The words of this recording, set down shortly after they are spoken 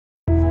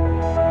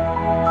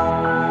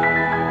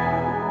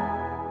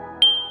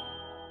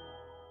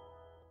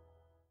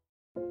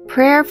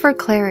Prayer for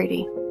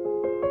clarity.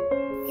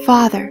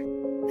 Father,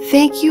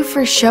 thank you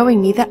for showing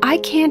me that I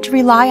can't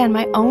rely on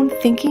my own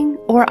thinking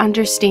or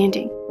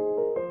understanding.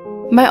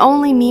 My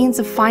only means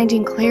of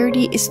finding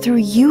clarity is through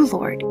you,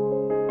 Lord.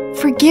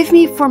 Forgive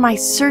me for my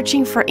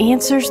searching for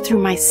answers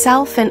through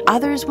myself and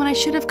others when I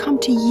should have come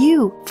to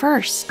you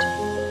first.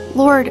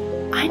 Lord,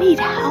 I need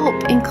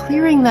help in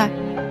clearing the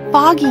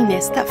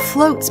fogginess that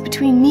floats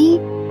between me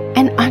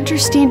and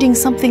understanding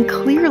something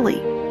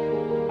clearly.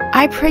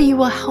 I pray you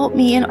will help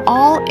me in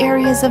all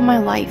areas of my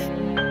life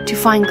to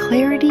find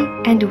clarity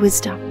and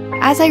wisdom.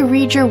 As I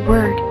read your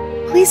word,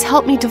 please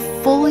help me to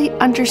fully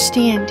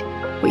understand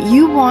what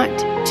you want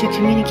to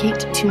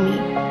communicate to me.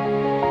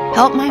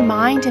 Help my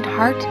mind and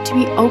heart to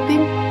be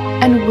open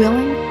and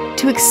willing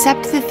to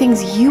accept the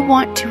things you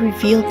want to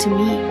reveal to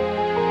me.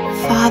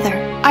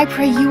 Father, I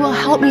pray you will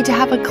help me to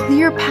have a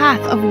clear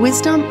path of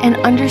wisdom and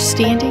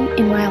understanding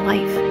in my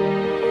life.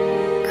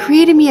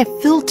 Create in me a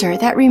filter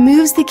that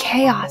removes the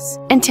chaos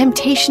and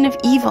temptation of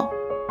evil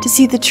to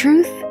see the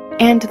truth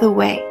and the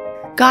way.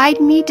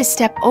 Guide me to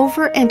step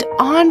over and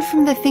on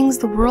from the things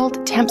the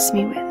world tempts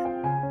me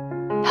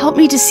with. Help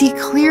me to see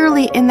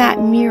clearly in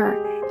that mirror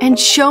and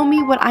show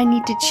me what I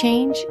need to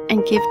change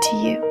and give to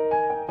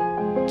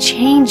you.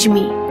 Change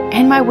me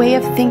and my way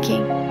of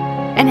thinking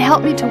and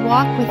help me to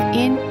walk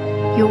within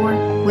your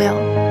will.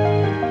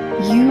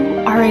 You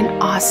are an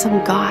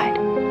awesome God.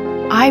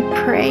 I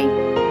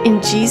pray in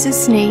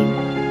Jesus' name,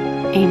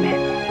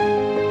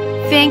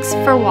 amen. Thanks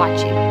for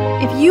watching.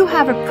 If you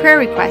have a prayer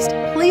request,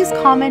 please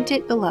comment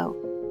it below.